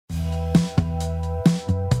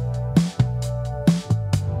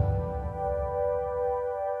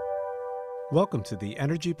Welcome to the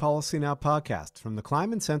Energy Policy Now podcast from the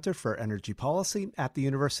Kleinman Center for Energy Policy at the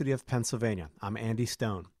University of Pennsylvania. I'm Andy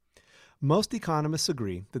Stone. Most economists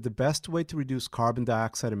agree that the best way to reduce carbon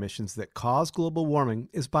dioxide emissions that cause global warming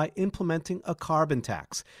is by implementing a carbon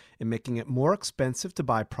tax and making it more expensive to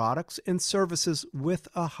buy products and services with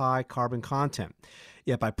a high carbon content.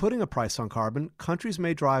 Yet by putting a price on carbon, countries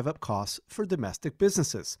may drive up costs for domestic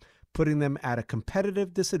businesses, putting them at a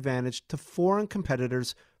competitive disadvantage to foreign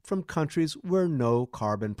competitors from countries where no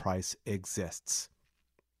carbon price exists.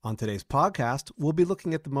 On today's podcast, we'll be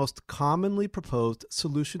looking at the most commonly proposed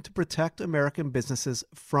solution to protect American businesses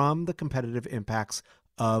from the competitive impacts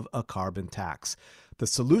of a carbon tax. The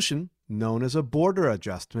solution, known as a border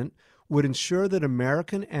adjustment, would ensure that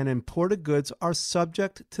American and imported goods are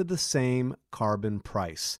subject to the same carbon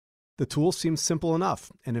price. The tool seems simple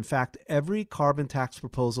enough, and in fact, every carbon tax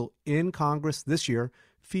proposal in Congress this year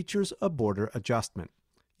features a border adjustment.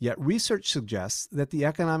 Yet research suggests that the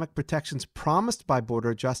economic protections promised by border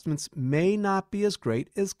adjustments may not be as great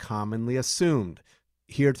as commonly assumed.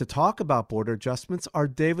 Here to talk about border adjustments are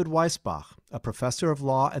David Weisbach, a professor of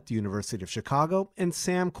law at the University of Chicago, and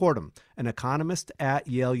Sam Kortum, an economist at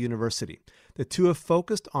Yale University. The two have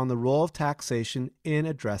focused on the role of taxation in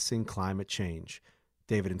addressing climate change.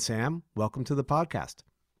 David and Sam, welcome to the podcast.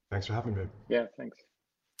 Thanks for having me. Yeah, thanks.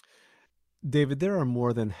 David, there are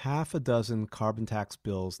more than half a dozen carbon tax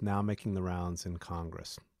bills now making the rounds in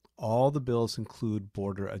Congress. All the bills include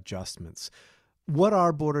border adjustments. What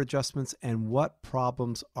are border adjustments and what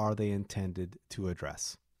problems are they intended to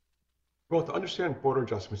address? Well, to understand border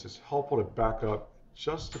adjustments, it's helpful to back up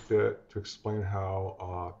just a bit to explain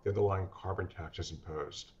how the underlying carbon tax is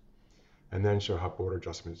imposed, and then show how border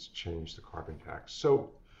adjustments change the carbon tax. So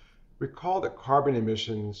recall that carbon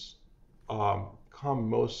emissions come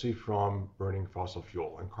mostly from burning fossil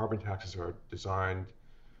fuel, and carbon taxes are designed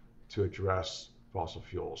to address fossil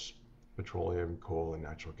fuels, petroleum, coal, and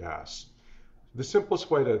natural gas. The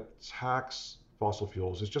simplest way to tax fossil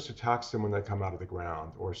fuels is just to tax them when they come out of the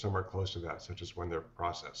ground or somewhere close to that, such as when they're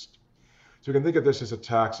processed. So you can think of this as a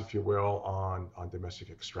tax, if you will, on domestic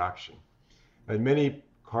extraction. And many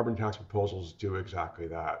carbon tax proposals do exactly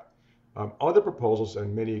that. Other proposals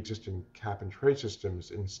and many existing cap and trade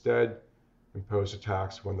systems instead impose a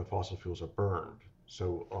tax when the fossil fuels are burned,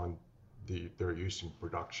 so on their use in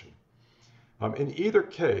production. In either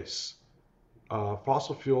case,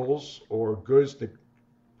 fossil fuels or goods that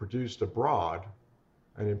produced abroad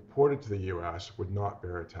and imported to the U.S. would not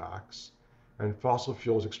bear a tax, and fossil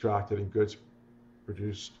fuels extracted and goods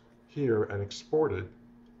produced here and exported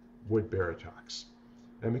would bear a tax.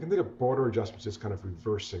 And we can think of border adjustments as kind of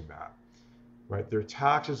reversing that. Right? There are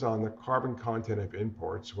taxes on the carbon content of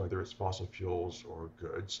imports, whether it's fossil fuels or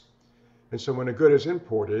goods. And so when a good is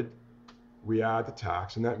imported, we add the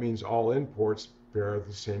tax, and that means all imports bear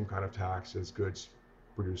the same kind of tax as goods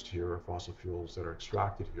produced here or fossil fuels that are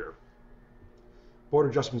extracted here. Border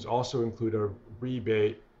adjustments also include a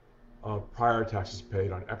rebate of prior taxes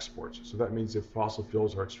paid on exports. So that means if fossil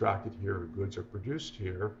fuels are extracted here or goods are produced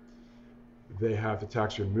here, they have the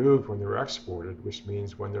tax removed when they're exported, which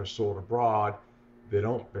means when they're sold abroad, they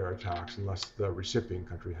don't bear a tax unless the recipient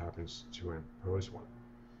country happens to impose one.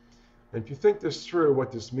 And if you think this through,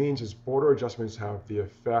 what this means is border adjustments have the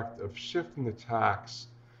effect of shifting the tax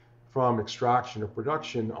from extraction or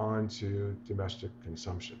production onto domestic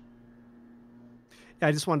consumption.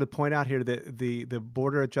 I just wanted to point out here that the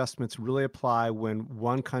border adjustments really apply when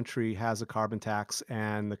one country has a carbon tax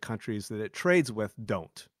and the countries that it trades with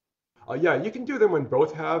don't. Yeah, you can do them when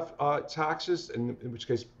both have taxes, in which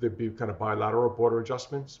case there'd be kind of bilateral border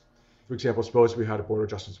adjustments. For example, suppose we had a border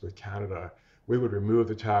adjustments with Canada. We would remove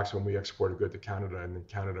the tax when we export a good to Canada, and then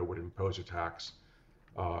Canada would impose a tax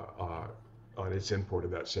on its import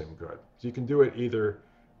of that same good. So you can do it either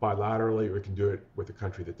bilaterally, or you can do it with a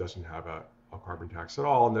country that doesn't have a carbon tax at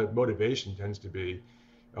all. And the motivation tends to be,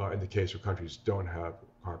 in the case where countries don't have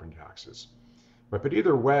carbon taxes. But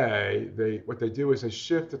either way, what they do is they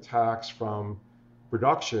shift the tax from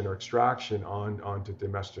production or extraction onto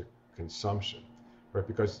domestic consumption, right?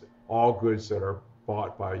 Because all goods that are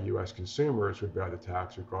bought by U.S. consumers would bear the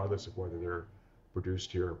tax regardless of whether they're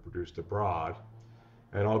produced here or produced abroad.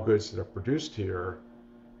 And all goods that are produced here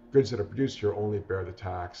only bear the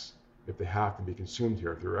tax if they have to be consumed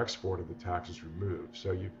here. If they're exported, the tax is removed.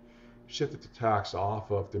 So you've shifted the tax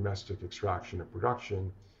off of domestic extraction or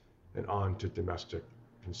production and on to domestic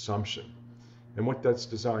consumption. And what that's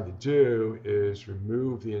designed to do is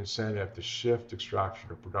remove the incentive to shift extraction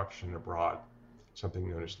or production abroad, something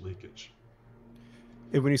known as leakage.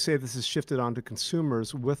 And when you say this is shifted onto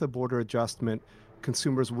consumers, with a border adjustment,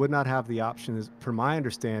 consumers would not have the option, per my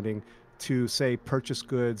understanding, to, say, purchase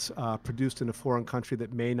goods produced in a foreign country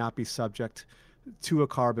that may not be subject to a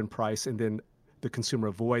carbon price, and then the consumer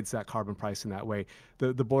avoids that carbon price in that way.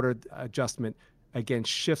 The border adjustment, again,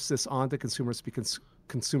 shifts this onto consumers because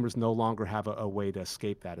consumers no longer have a way to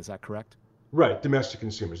escape that. Is that correct? Right, domestic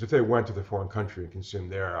consumers. If they went to the foreign country and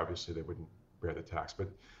consumed there, obviously they wouldn't bear the tax. But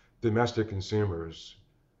domestic consumers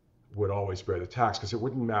would always bear the tax because it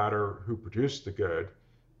wouldn't matter who produced the good,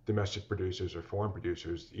 domestic producers or foreign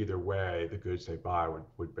producers. Either way, the goods they buy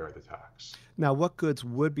would bear the tax. Now, what goods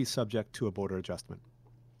would be subject to a border adjustment?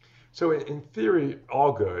 So in theory,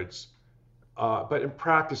 all goods, but in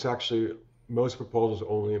practice, actually, most proposals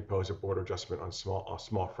only impose a border adjustment on a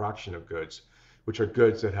small fraction of goods, which are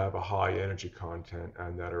goods that have a high energy content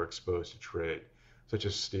and that are exposed to trade, such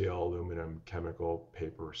as steel, aluminum, chemical,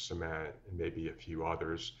 paper, cement, and maybe a few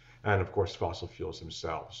others, and of course, fossil fuels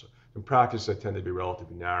themselves. In practice, they tend to be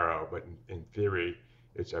relatively narrow, but in theory,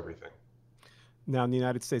 it's everything. Now, in the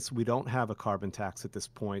United States, we don't have a carbon tax at this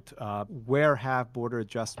point. Where have border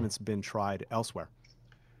adjustments been tried elsewhere?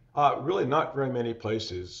 Really, not very many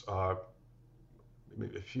places. A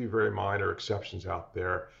few very minor exceptions out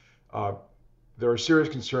there. Uh, there are serious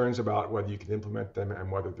concerns about whether you can implement them and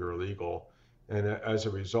whether they're illegal. And as a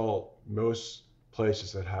result, most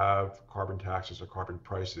places that have carbon taxes or carbon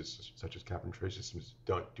prices, such as cap and trade systems,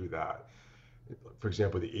 don't do that. For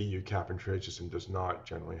example, the EU cap and trade system does not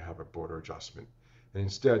generally have a border adjustment. And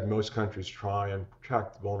instead, most countries try and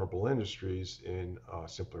protect vulnerable industries in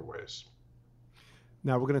simpler ways.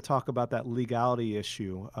 Now, we're going to talk about that legality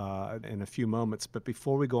issue in a few moments. But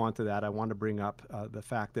before we go on to that, I want to bring up the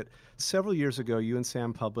fact that several years ago, you and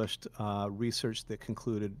Sam published research that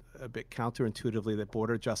concluded a bit counterintuitively that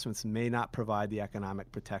border adjustments may not provide the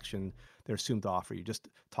economic protection they're assumed to offer. You just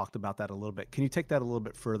talked about that a little bit. Can you take that a little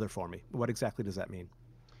bit further for me? What exactly does that mean?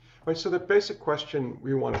 Right, so the basic question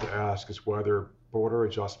we wanted to ask is whether border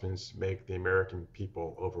adjustments make the American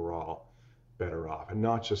people overall better off, and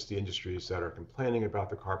not just the industries that are complaining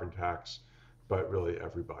about the carbon tax, but really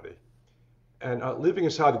everybody. And leaving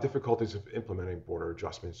aside the difficulties of implementing border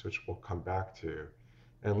adjustments, which we'll come back to,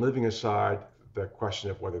 and leaving aside the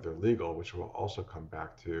question of whether they're legal, which we'll also come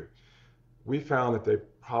back to, we found that they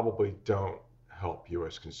probably don't help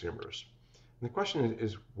US consumers. And the question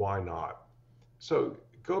is why not? So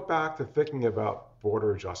go back to thinking about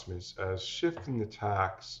border adjustments as shifting the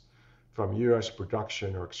tax from US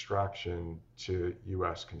production or extraction to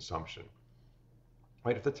US consumption.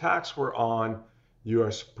 Right? If the tax were on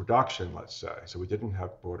US production, let's say, so we didn't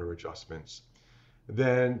have border adjustments,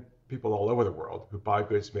 then people all over the world who buy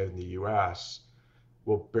goods made in the US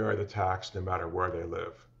will bear the tax no matter where they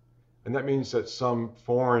live. And that means that some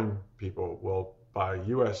foreign people will buy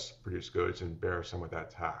US produced goods and bear some of that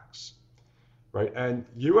tax. Right? And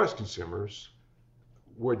US consumers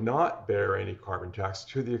would not bear any carbon tax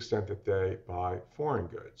to the extent that they buy foreign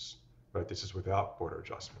goods. Right? This is without border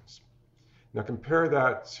adjustments. Now compare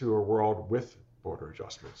that to a world with border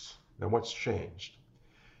adjustments. Now what's changed?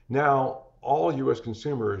 Now all US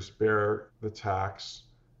consumers bear the tax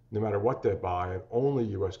no matter what they buy, and only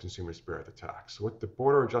US consumers bear the tax. What the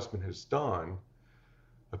border adjustment has done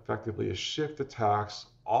effectively is shift the tax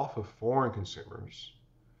off of foreign consumers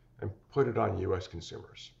and put it on US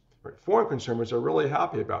consumers. Right? Foreign consumers are really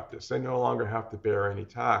happy about this. They no longer have to bear any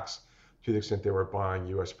tax to the extent they were buying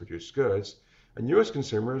US produced goods. And US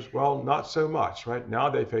consumers, well, not so much, right? Now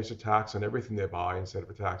they face a tax on everything they buy instead of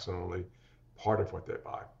a tax on only part of what they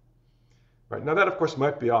buy. Right? Now that, of course,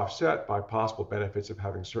 might be offset by possible benefits of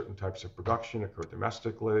having certain types of production occur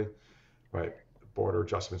domestically. Right? Border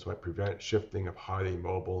adjustments might prevent shifting of highly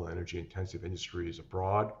mobile, energy-intensive industries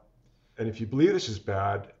abroad. And if you believe this is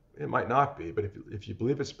bad, it might not be, but if you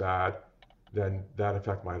believe it's bad, then that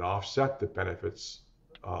effect might offset the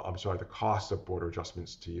the cost of border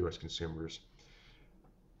adjustments to US consumers.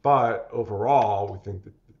 But overall, we think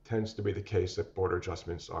that it tends to be the case that border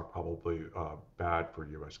adjustments are probably bad for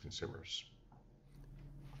US consumers.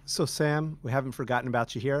 So, Sam, we haven't forgotten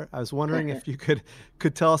about you here. I was wondering if you could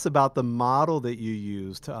tell us about the model that you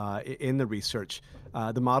used in the research,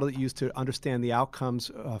 the model that you used to understand the outcomes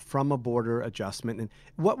from a border adjustment, and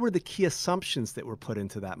what were the key assumptions that were put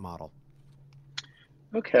into that model?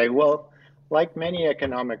 Okay, well, like many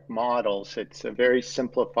economic models, it's a very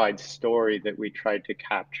simplified story that we tried to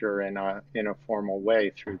capture in a formal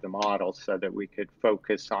way through the model so that we could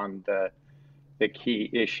focus on the key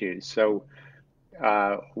issues. So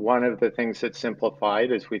one of the things that's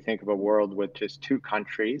simplified is we think of a world with just two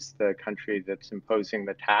countries, the country that's imposing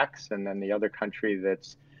the tax and then the other country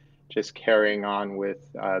that's just carrying on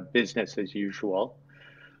with business as usual.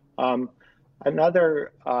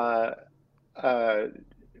 Another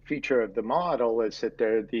feature of the model is that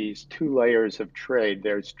there are these two layers of trade.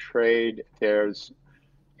 There's trade, there's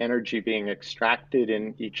energy being extracted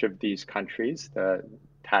in each of these countries, the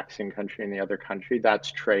taxing country and the other country,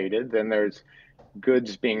 that's traded. Then there's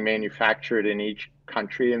goods being manufactured in each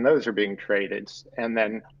country, and those are being traded. And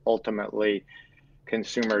then ultimately,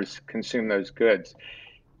 consumers consume those goods.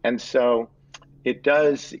 And so it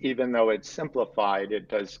does, even though it's simplified, it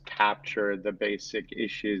does capture the basic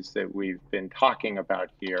issues that we've been talking about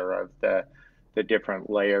here of the different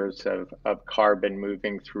layers of carbon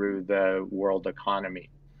moving through the world economy.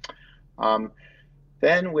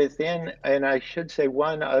 Then within, and I should say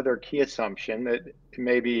one other key assumption that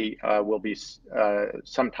maybe will be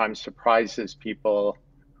sometimes surprises people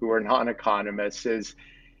who are non-economists is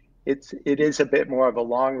it is a bit more of a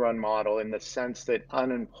long run model in the sense that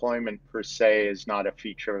unemployment per se is not a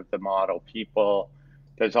feature of the model.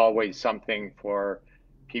 There's always something for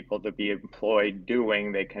people to be employed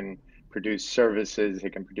doing. They can produce services, they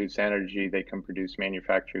can produce energy, they can produce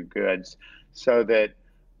manufactured goods, so that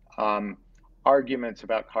arguments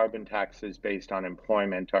about carbon taxes based on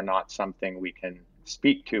employment are not something we can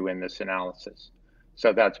speak to in this analysis.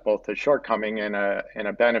 So that's both a shortcoming and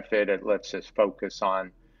a benefit. It lets us focus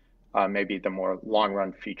on maybe the more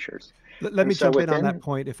long-run features. Let me jump in on that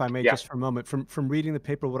point, if I may, yeah. just for a moment. From reading the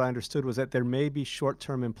paper, what I understood was that there may be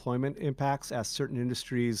short-term employment impacts as certain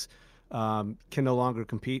industries can no longer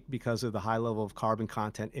compete because of the high level of carbon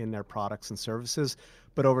content in their products and services.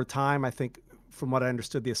 But over time, I think, from what I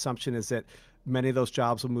understood, the assumption is that many of those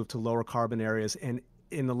jobs will move to lower carbon areas, and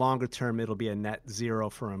in the longer term, it'll be a net zero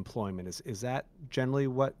for employment. Is that generally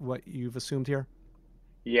what you've assumed here?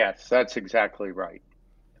 Yes, that's exactly right.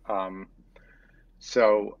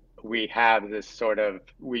 So we have this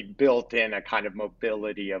we built in a kind of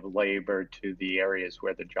mobility of labor to the areas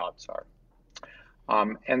where the jobs are.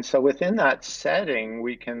 And so within that setting,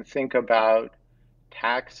 we can think about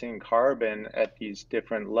taxing carbon at these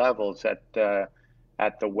different levels at the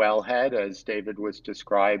wellhead, as David was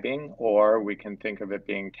describing, or we can think of it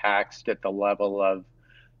being taxed at the level of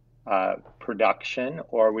production,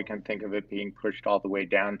 or we can think of it being pushed all the way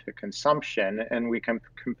down to consumption. And we can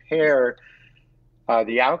compare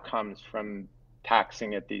the outcomes from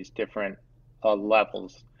taxing at these different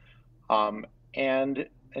levels. And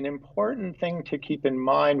an important thing to keep in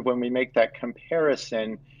mind when we make that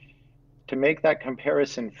comparison, to make that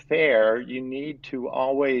comparison fair, you need to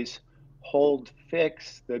always hold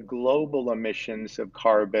fixed the global emissions of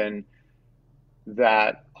carbon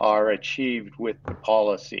that are achieved with the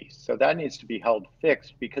policy. So that needs to be held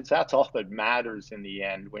fixed, because that's all that matters in the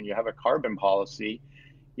end. When you have a carbon policy,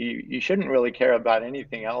 you shouldn't really care about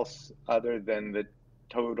anything else other than the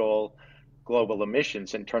total global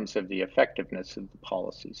emissions in terms of the effectiveness of the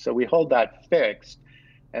policy. So we hold that fixed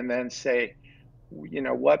and then say,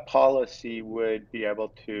 what policy would be able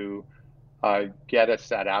to get us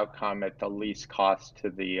that outcome at the least cost to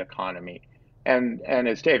the economy. And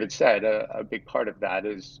as David said, a big part of that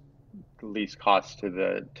is the least cost to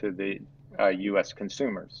the U.S.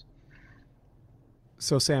 consumers.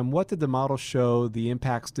 So, Sam, what did the model show the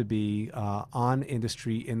impacts to be on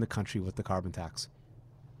industry in the country with the carbon tax?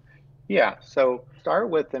 Yeah, so start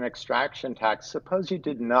with an extraction tax. Suppose you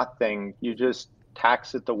did nothing, you just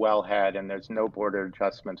tax at the wellhead and there's no border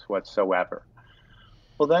adjustments whatsoever.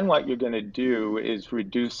 Well, then what you're going to do is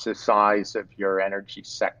reduce the size of your energy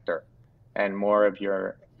sector, and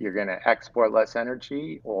you're going to export less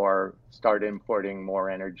energy or start importing more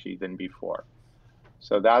energy than before.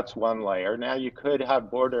 So that's one layer. Now you could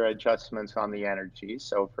have border adjustments on the energy.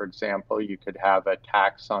 So for example, you could have a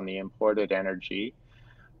tax on the imported energy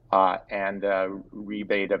and a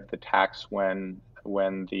rebate of the tax when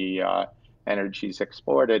the energy is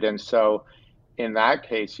exported. And so in that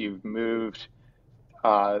case, you've moved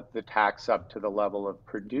the tax up to the level of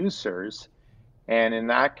producers. And in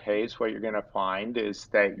that case, what you're going to find is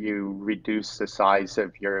that you reduce the size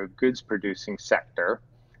of your goods producing sector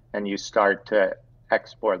and you start to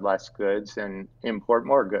export less goods and import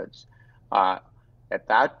more goods. At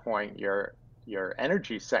that point, your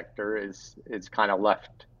energy sector is kind of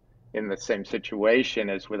left in the same situation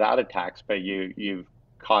as without a tax, but you've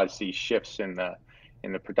caused these shifts in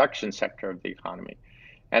the production sector of the economy.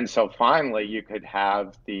 And so finally, you could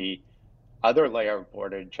have the other layer of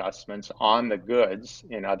border adjustments on the goods.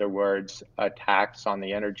 In other words, a tax on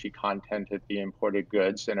the energy content of the imported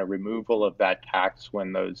goods and a removal of that tax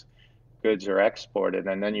when those goods are exported.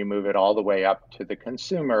 And then you move it all the way up to the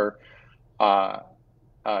consumer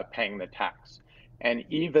paying the tax. And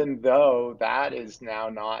even though that is now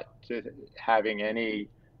not having any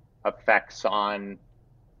effects on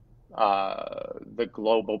the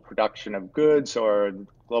global production of goods or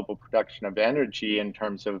global production of energy in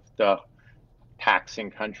terms of the taxing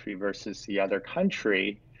country versus the other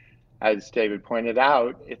country, as David pointed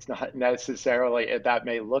out, it's not necessarily, that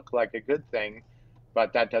may look like a good thing,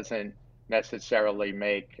 but that doesn't necessarily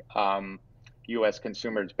make US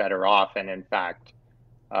consumers better off. And in fact,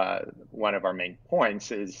 one of our main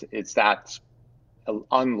points is that's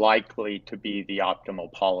unlikely to be the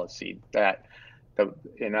optimal policy. That,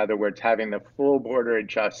 in other words, having the full border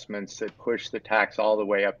adjustments that push the tax all the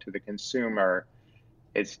way up to the consumer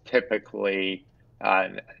is typically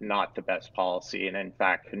not the best policy, and in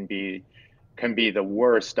fact can be the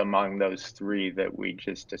worst among those three that we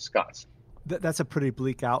just discussed. That's a pretty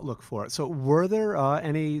bleak outlook for it. So were there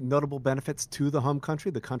any notable benefits to the home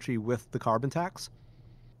country, the country with the carbon tax?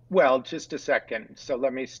 Well, just a second. So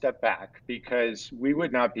let me step back, because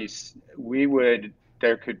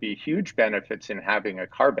there could be huge benefits in having a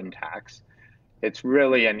carbon tax. It's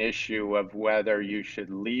really an issue of whether you should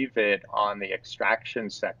leave it on the extraction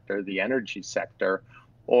sector, the energy sector,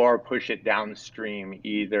 or push it downstream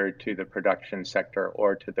either to the production sector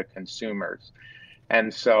or to the consumers.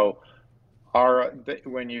 And so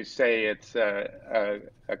when you say it's a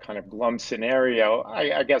kind of glum scenario,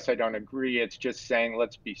 I guess I don't agree. It's just saying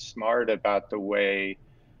let's be smart about the way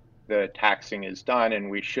the taxing is done, and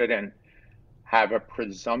we shouldn't have a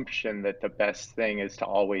presumption that the best thing is to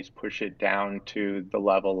always push it down to the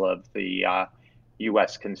level of the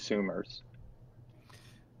US consumers.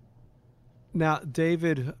 Now,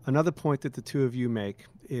 David, another point that the two of you make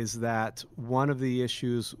is that one of the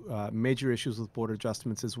issues, major issues with border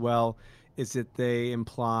adjustments as well, is that they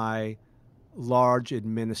imply large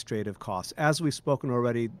administrative costs. As we've spoken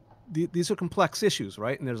already, these are complex issues,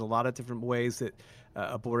 right? And there's a lot of different ways that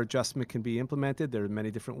a border adjustment can be implemented. There are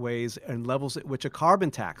many different ways and levels at which a carbon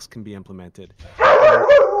tax can be implemented.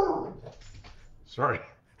 Sorry.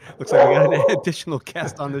 Looks like we got an additional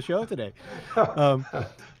guest on the show today.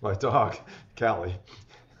 My dog, Callie.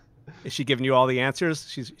 Is she giving you all the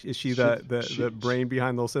answers? Is she the brain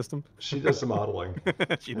behind the whole system? She does the modeling.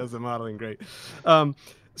 She does the modeling. Great.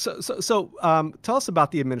 So tell us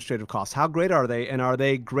about the administrative costs. How great are they, and are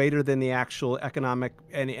they greater than the actual economic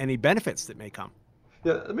any benefits that may come?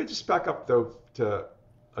 Yeah, let me just back up though to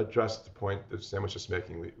address the point that Sam was just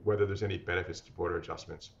making, whether there's any benefits to border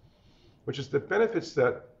adjustments, which is the benefits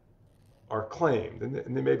that are claimed,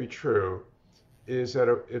 and they may be true, is that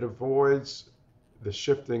it avoids the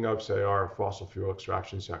shifting of, say, our fossil fuel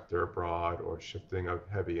extraction sector abroad, or shifting of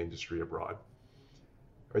heavy industry abroad.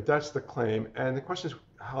 Right, that's the claim, and the question is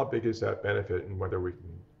how big is that benefit and whether we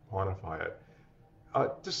can quantify it.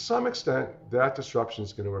 To some extent, that disruption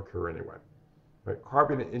is going to occur anyway. Right?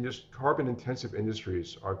 Carbon-intensive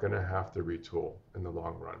industries are going to have to retool in the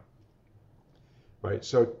long run. Right,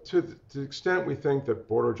 so to the extent we think that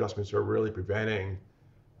border adjustments are really preventing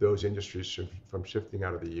those industries from shifting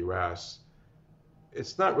out of the U.S.,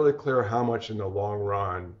 it's not really clear how much in the long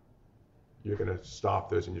run you're going to stop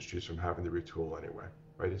those industries from having to retool anyway.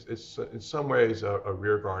 Right, it's in some ways a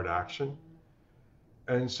rearguard action,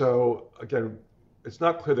 and so again, it's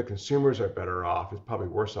not clear that consumers are better off. It's probably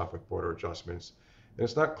worse off with border adjustments, and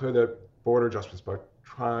it's not clear that border adjustments, by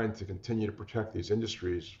trying to continue to protect these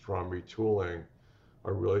industries from retooling,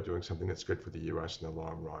 are really doing something that's good for the U.S. in the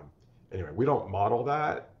long run. Anyway, we don't model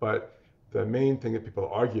that, but the main thing that people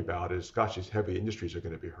argue about is, gosh, these heavy industries are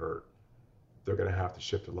going to be hurt. They're going to have to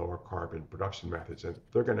shift to lower carbon production methods, and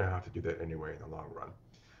they're going to have to do that anyway in the long run.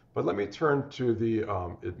 But let me turn to the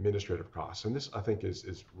administrative costs, and this I think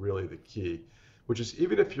is really the key, which is,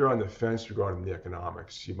 even if you're on the fence regarding the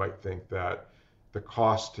economics, you might think that the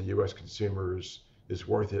cost to U.S. consumers is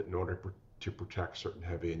worth it in order to protect certain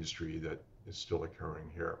heavy industry that is still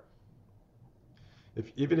occurring here.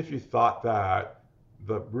 Even if you thought that,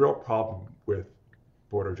 the real problem with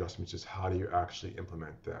border adjustments is how do you actually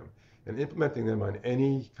implement them? And implementing them on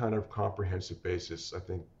any kind of comprehensive basis, I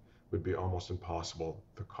think, would be almost impossible.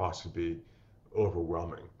 The cost would be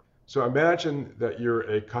overwhelming. So imagine that you're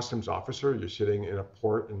a customs officer, you're sitting in a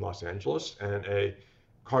port in Los Angeles, and a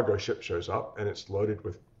cargo ship shows up and it's loaded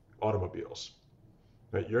with automobiles.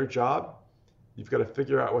 Right, your job, you've got to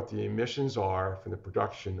figure out what the emissions are from the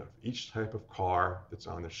production of each type of car that's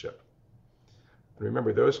on the ship. And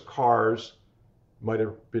remember, those cars might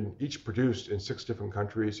have been each produced in 6 different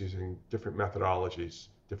countries using different methodologies,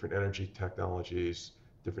 different energy technologies,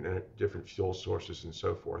 different fuel sources, and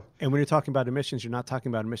so forth. And when you're talking about emissions, you're not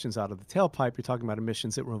talking about emissions out of the tailpipe. You're talking about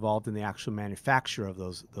emissions that were involved in the actual manufacture of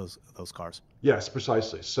those cars. Yes,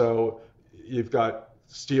 precisely. So you've got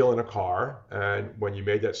steel in a car, and when you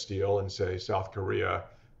made that steel in, say, South Korea,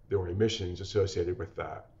 there were emissions associated with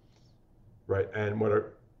that. right? And what a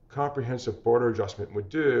comprehensive border adjustment would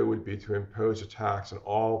do would be to impose a tax on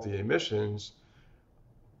all the emissions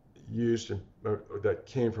used that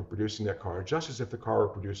came from producing that car, just as if the car were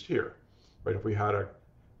produced here, right? If we had a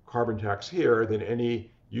carbon tax here, then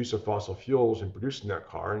any use of fossil fuels in producing that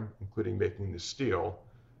car, including making the steel,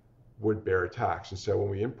 would bear a tax. And so when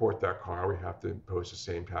we import that car, we have to impose the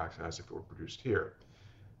same tax as if it were produced here.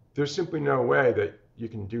 There's simply no way that you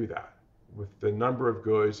can do that. With the number of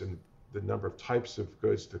goods and the number of types of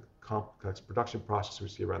goods, the complex production process we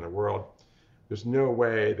see around the world, there's no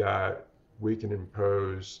way that we can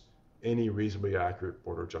impose any reasonably accurate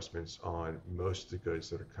border adjustments on most of the goods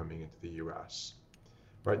that are coming into the US.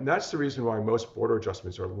 Right? And that's the reason why most border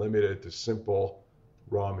adjustments are limited to simple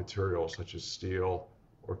raw materials such as steel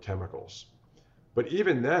or chemicals. But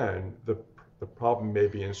even then, the problem may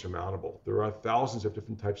be insurmountable. There are thousands of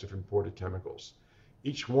different types of imported chemicals.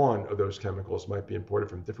 Each one of those chemicals might be imported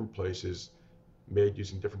from different places, made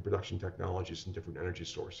using different production technologies and different energy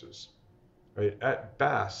sources. Right? At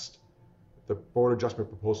best, the border adjustment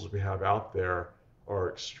proposals we have out there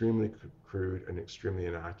are extremely crude and extremely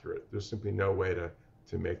inaccurate. There's simply no way to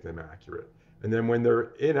make them accurate. And then when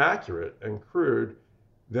they're inaccurate and crude,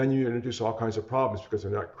 then you introduce all kinds of problems because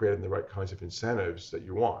they're not creating the right kinds of incentives that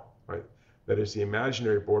you want, right? That is the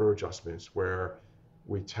imaginary border adjustments where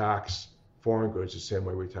we tax foreign goods the same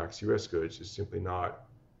way we tax US goods is simply not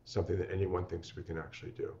something that anyone thinks we can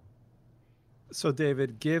actually do. So,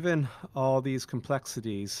 David, given all these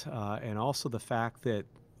complexities and also the fact that,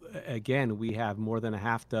 again, we have more than a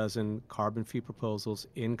half dozen carbon fee proposals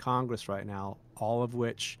in Congress right now, all of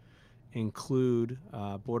which include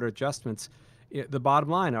border adjustments, the bottom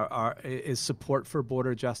line is support for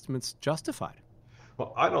border adjustments justified?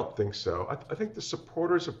 Well, I don't think so. I think the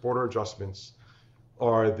supporters of border adjustments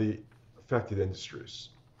are the affected industries.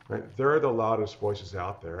 Right? They're the loudest voices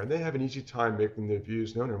out there, and they have an easy time making their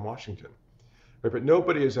views known in Washington. Right? But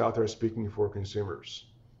nobody is out there speaking for consumers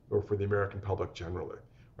or for the American public generally.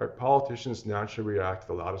 Right? Politicians naturally react to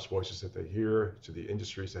the loudest voices that they hear, to the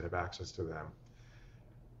industries that have access to them.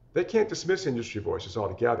 They can't dismiss industry voices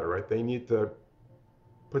altogether, right? They need to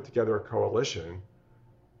put together a coalition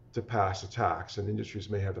to pass a tax, and industries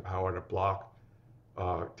may have the power to block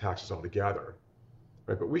taxes altogether.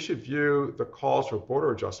 Right? But we should view the calls for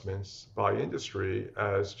border adjustments by industry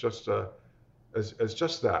as just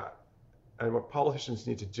that. And what politicians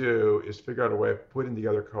need to do is figure out a way of putting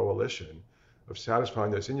together a coalition of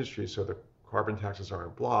satisfying those industries so the carbon taxes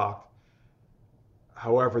aren't blocked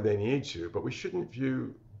however they need to. But we shouldn't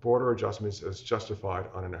view border adjustments as justified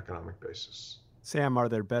on an economic basis. Sam, are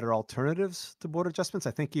there better alternatives to border adjustments?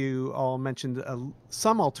 I think you all mentioned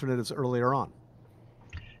some alternatives earlier on.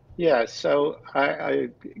 Yeah, so I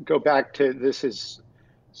go back to, this is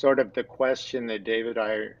sort of the question that David and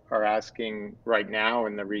I are asking right now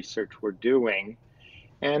in the research we're doing.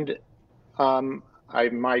 And I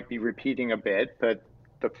might be repeating a bit, but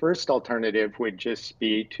the first alternative would just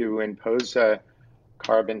be to impose a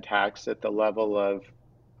carbon tax at the level of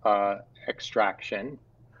extraction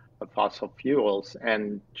of fossil fuels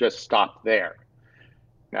and just stop there.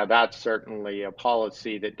 Now, that's certainly a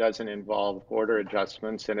policy that doesn't involve border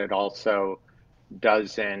adjustments, and it also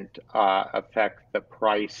doesn't affect the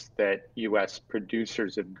price that US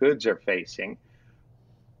producers of goods are facing.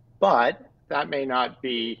 But that may not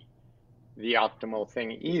be the optimal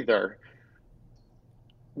thing either.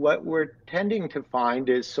 What we're tending to find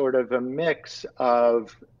is sort of a mix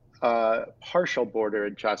of partial border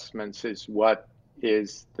adjustments is what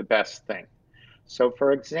is the best thing. So,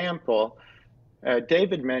 for example,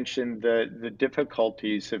 David mentioned the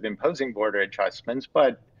difficulties of imposing border adjustments,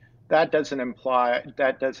 but that doesn't apply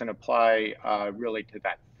really to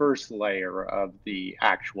that first layer of the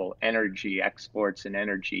actual energy exports and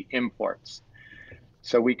energy imports.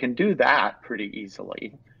 So we can do that pretty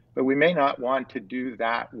easily, but we may not want to do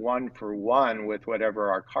that one for one with whatever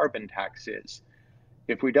our carbon tax is.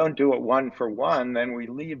 If we don't do it one for one, then we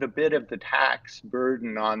leave a bit of the tax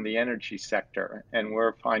burden on the energy sector, and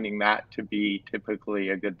we're finding that to be typically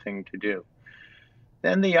a good thing to do.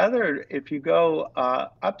 Then the other, if you go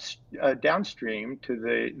downstream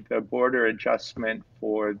to the border adjustment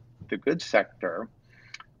for the goods sector,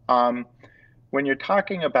 when you're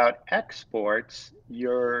talking about exports,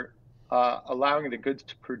 you're allowing the goods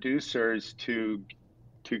producers to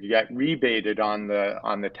get rebated on the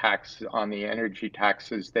energy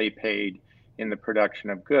taxes they paid in the production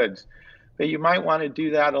of goods. But you might want to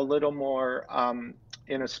do that a little more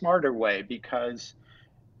in a smarter way, because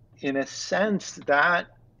in a sense that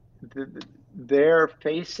they're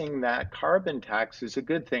facing that carbon tax is a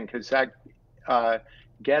good thing, because that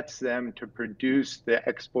gets them to produce the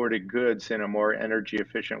exported goods in a more energy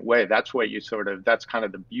efficient way. That's what that's kind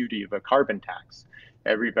of the beauty of a carbon tax.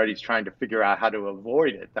 Everybody's trying to figure out how to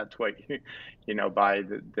avoid it. That's what by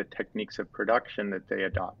the techniques of production that they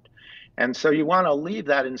adopt. And so you want to leave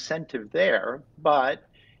that incentive there, but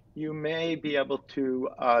you may be able to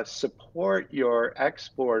support your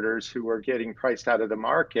exporters who are getting priced out of the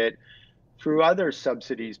market through other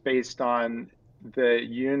subsidies based on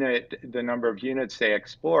the number of units they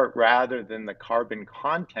export rather than the carbon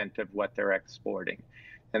content of what they're exporting.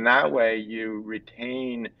 And that way you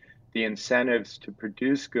retain the incentives to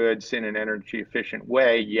produce goods in an energy efficient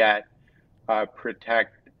way, yet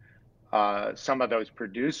protect some of those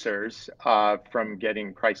producers from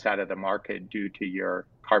getting priced out of the market due to your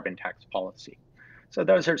carbon tax policy. So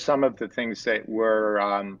those are some of the things that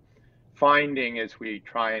we're finding as we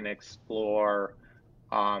try and explore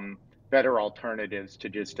better alternatives to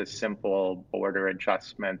just a simple border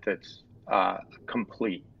adjustment that's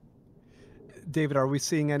complete. David, are we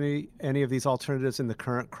seeing any of these alternatives in the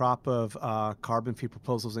current crop of carbon fee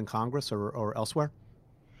proposals in Congress or elsewhere?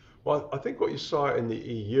 Well, I think what you saw in the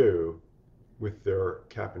EU with their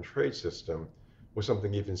cap and trade system was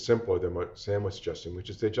something even simpler than what Sam was suggesting,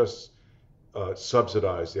 which is they just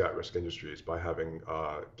subsidize the at-risk industries by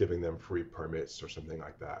giving them free permits or something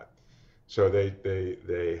like that. So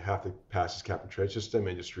they have to pass this cap and trade system.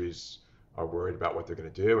 Industries are worried about what they're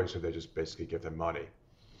going to do, and so they just basically give them money,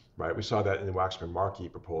 right? We saw that in the Waxman-Markey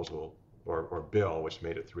proposal or bill, which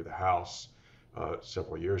made it through the House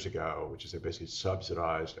several years ago, which is they basically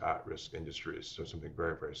subsidized at-risk industries. So something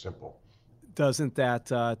very, very simple. Doesn't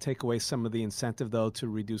that take away some of the incentive, though, to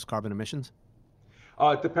reduce carbon emissions?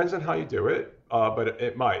 It depends on how you do it, but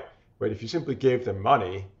it might. Right? If you simply gave them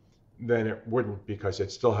money, then it wouldn't, because they'd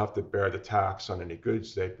still have to bear the tax on any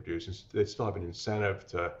goods they produce, and they'd still have an incentive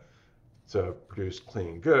to produce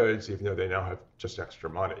clean goods, even though they now have just extra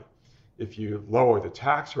money. If you lower the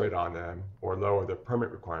tax rate on them or lower the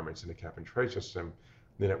permit requirements in the cap and trade system,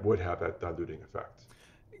 then it would have that diluting effect.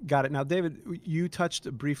 Got it. Now, David, you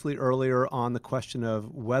touched briefly earlier on the question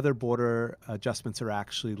of whether border adjustments are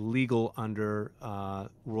actually legal under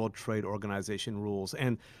World Trade Organization rules.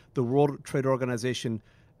 And the World Trade Organization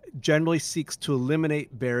generally seeks to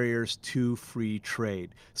eliminate barriers to free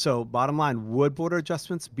trade. So bottom line, would border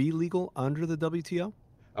adjustments be legal under the WTO?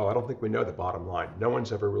 Oh, I don't think we know the bottom line. No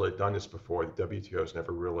one's ever really done this before. The WTO has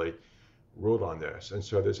never really ruled on this. And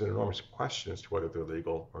so there's an enormous question as to whether they're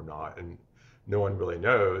legal or not. And no one really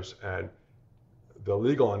knows. And the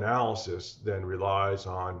legal analysis then relies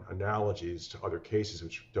on analogies to other cases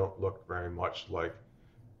which don't look very much like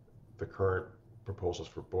the current proposals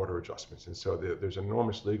for border adjustments. And so there's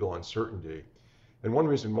enormous legal uncertainty. And one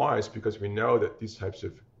reason why is because we know that these types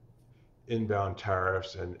of inbound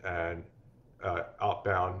tariffs and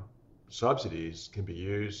outbound subsidies can be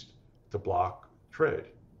used to block trade,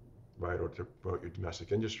 right, or to promote your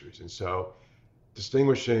domestic industries. And so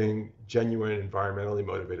distinguishing genuine environmentally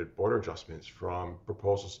motivated border adjustments from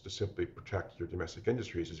proposals to simply protect your domestic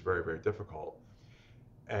industries is very, very difficult.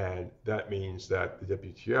 And that means that the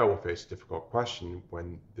WTO will face a difficult question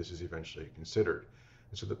when this is eventually considered.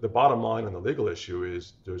 And so the bottom line on the legal issue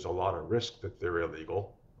is there's a lot of risk that they're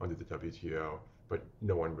illegal under the WTO, but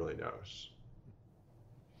no one really knows.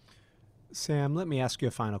 Sam, let me ask you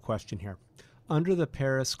a final question here. Under the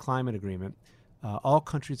Paris Climate Agreement, all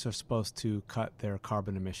countries are supposed to cut their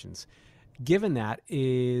carbon emissions. Given that,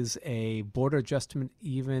 is a border adjustment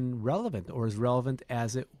even relevant, or as relevant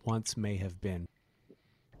as it once may have been?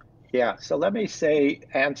 Yeah, so let me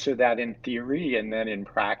answer that in theory and then in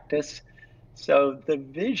practice. So the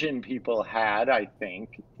vision people had, I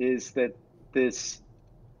think, is that this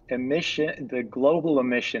the global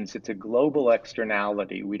emissions, it's a global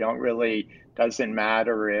externality. Doesn't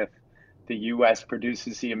matter if the US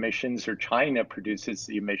produces the emissions or China produces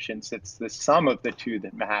the emissions, it's the sum of the two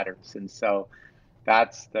that matters. And so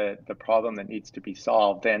that's the problem that needs to be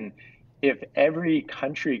solved. And if every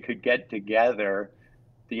country could get together,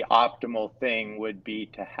 the optimal thing would be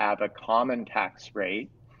to have a common tax rate,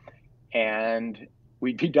 and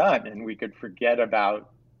we'd be done, and we could forget about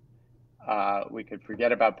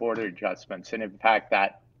border adjustments. And in fact,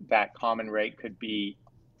 that common rate could be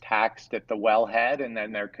taxed at the wellhead, and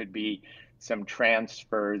then there could be some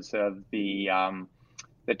transfers of the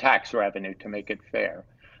tax revenue to make it fair.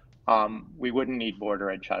 We wouldn't need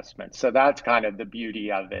border adjustments. So that's kind of the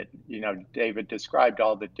beauty of it. David described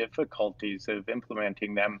all the difficulties of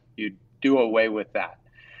implementing them. You do away with that.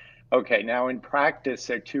 Okay, now in practice,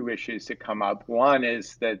 there are two issues that come up. One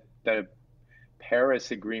is that the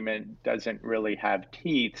Paris Agreement doesn't really have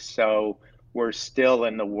teeth, so we're still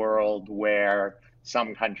in the world where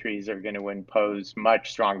some countries are going to impose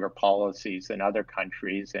much stronger policies than other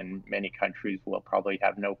countries, and many countries will probably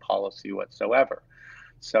have no policy whatsoever.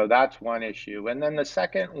 So that's one issue. And then the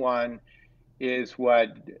second one is what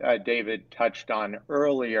David touched on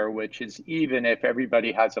earlier, which is even if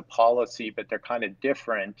everybody has a policy, but they're kind of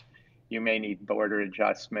different, you may need border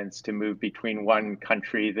adjustments to move between one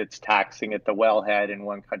country that's taxing at the wellhead and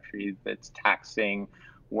one country that's taxing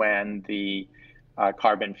when the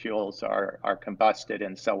carbon fuels are combusted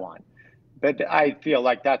and so on. But I feel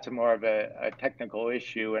like that's more of a technical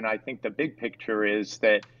issue. And I think the big picture is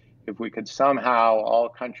that if we could somehow all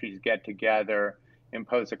countries get together,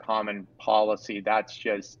 impose a common policy, that's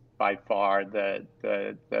just by far the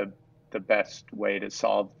best way to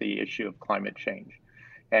solve the issue of climate change.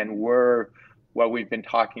 And what we've been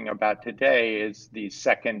talking about today is the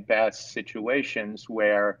second best situations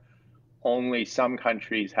where only some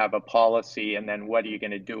countries have a policy, and then what are you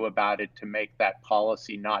going to do about it to make that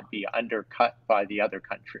policy not be undercut by the other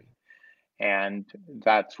country? And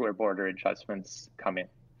that's where border adjustments come in.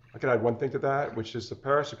 I can add one thing to that, which is the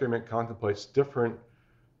Paris Agreement contemplates different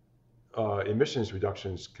emissions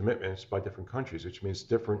reductions commitments by different countries, which means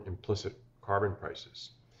different implicit carbon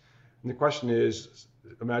prices. And the question is,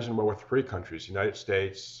 imagine we're with three countries, United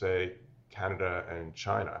States, say, Canada, and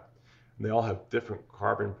China, and they all have different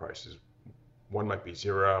carbon prices. One might be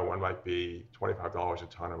zero, one might be $25 a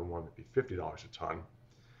ton, and one might be $50 a ton.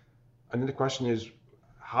 And then the question is,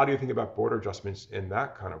 how do you think about border adjustments in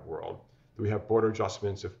that kind of world? Do we have border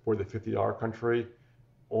adjustments if for the $50 country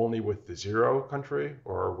only with the zero country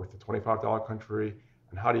or with the $25 country?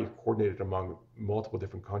 And how do you coordinate it among multiple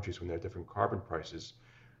different countries when they have different carbon prices?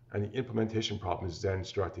 And the implementation problems then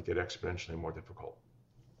start to get exponentially more difficult.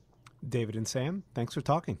 David and Sam, thanks for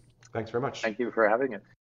talking. Thanks very much. Thank you for having us.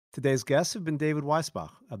 Today's guests have been David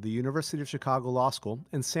Weisbach of the University of Chicago Law School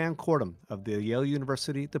and Sam Kortum of the Yale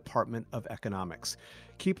University Department of Economics.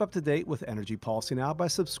 Keep up to date with Energy Policy Now by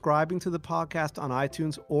subscribing to the podcast on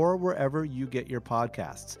iTunes or wherever you get your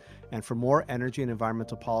podcasts. And for more energy and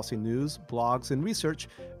environmental policy news, blogs, and research,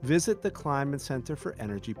 visit the Kleinman Center for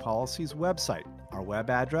Energy Policy's website. Our web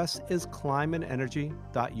address is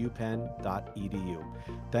kleinmanenergy.upenn.edu.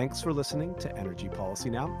 Thanks for listening to Energy Policy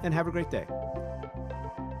Now, and have a great day.